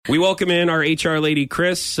We welcome in our HR lady,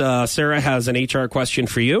 Chris. Sarah has an HR question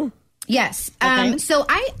for you. Yes. So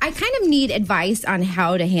I kind of need advice on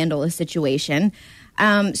how to handle a situation.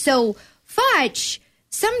 So Fudge,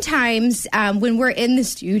 sometimes when we're in the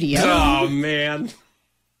studio. Oh, man.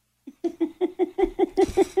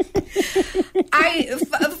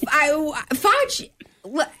 Fudge,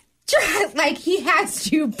 like, he has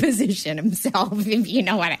to position himself, if you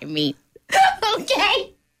know what I mean.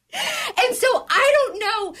 Okay? And so I don't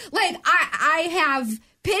know, like, I have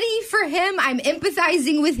pity for him. I'm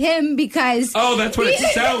empathizing with him because... Oh, that's what it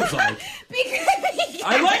sounds like.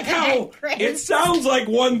 I like how it sounds like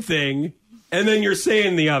one thing, and then you're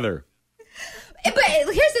saying the other. But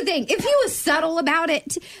here's the thing. If he was subtle about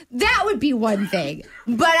it, that would be one thing.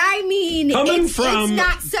 But I mean, it's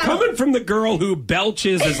not subtle. Coming from the girl who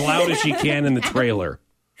belches as loud as she can in the trailer.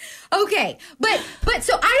 Okay. But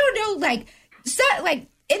so I don't know, like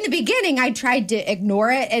in the beginning, I tried to ignore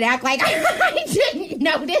it and act like I didn't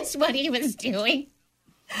notice what he was doing.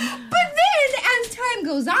 But then as time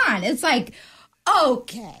goes on, it's like,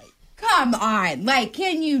 okay, come on. Like,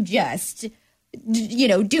 can you just...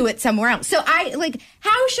 do it somewhere else. So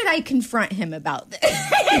how should I confront him about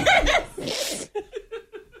this?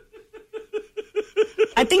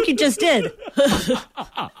 I think you just did. Was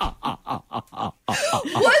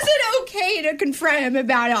it okay to confront him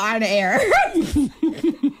about it on air?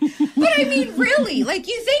 But I mean, really, like,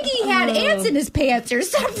 you think he had ants in his pants or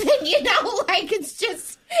something, like, it's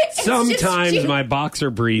just... Sometimes my boxer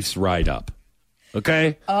briefs ride up.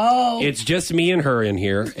 Okay? Oh. It's just me and her in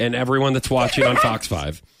here and everyone that's watching on Fox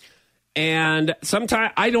 5. And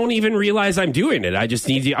sometimes I don't even realize I'm doing it. I just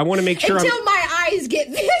I want to make sure Until my eyes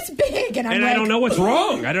get this big and I don't know what's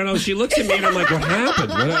wrong. I don't know. She looks at me and I'm like, what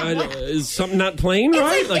happened? Is something not playing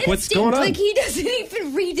right? Like what's going on? Like he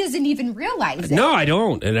doesn't even realize it. No, I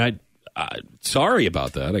don't. And sorry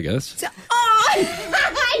about that, I guess. I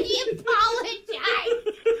apologize.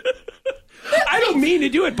 I don't mean to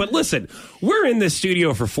do it, but listen, we're in this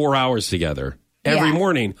studio for 4 hours together every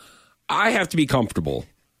morning. I have to be comfortable.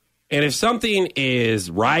 And if something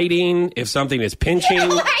is riding, if something is pinching,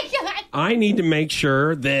 I need to make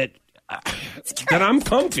sure that I'm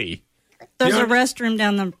comfy. There's a restroom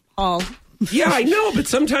down the hall. Yeah, I know, but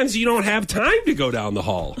sometimes you don't have time to go down the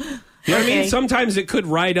hall. You know what I mean? Sometimes it could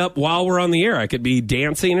ride up while we're on the air. I could be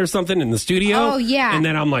dancing or something in the studio. Oh, yeah. And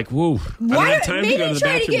then I'm like, whoa, I don't have time to go to the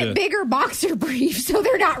bathroom. Maybe try to get bigger boxer briefs so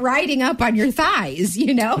they're not riding up on your thighs,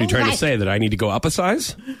 What are you trying to say, that I need to go up a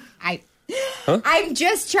size? I'm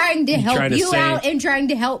just trying to help you out and trying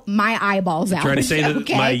to help my eyeballs out. Trying to say that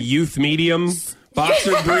my youth medium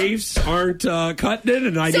boxer briefs aren't cutting it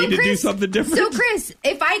and I need to do something different. So, Chris,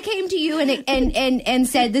 if I came to you and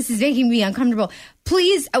said, this is making me uncomfortable,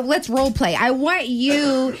 please, let's role play. I want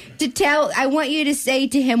you to say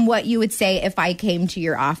to him what you would say if I came to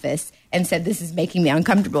your office and said, this is making me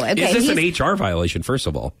uncomfortable. Okay, is this an HR violation, first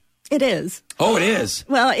of all? It is. Oh, it is?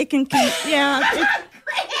 Well, it can,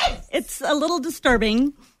 it's a little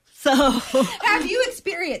disturbing. So, have you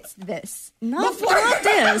experienced this? No, not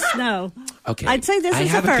this. No. Okay. I'd say this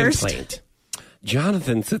is a first. I have a complaint.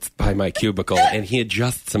 Jonathan sits by my cubicle and he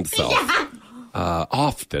adjusts himself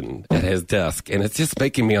often at his desk, and it's just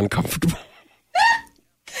making me uncomfortable.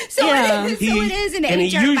 It is an HR. And he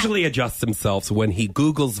usually adjusts himself when he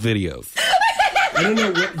Googles videos. I don't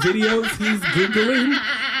know what videos he's Googling,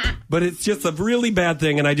 but it's just a really bad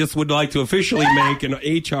thing, and I just would like to officially make an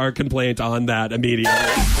HR complaint on that immediately.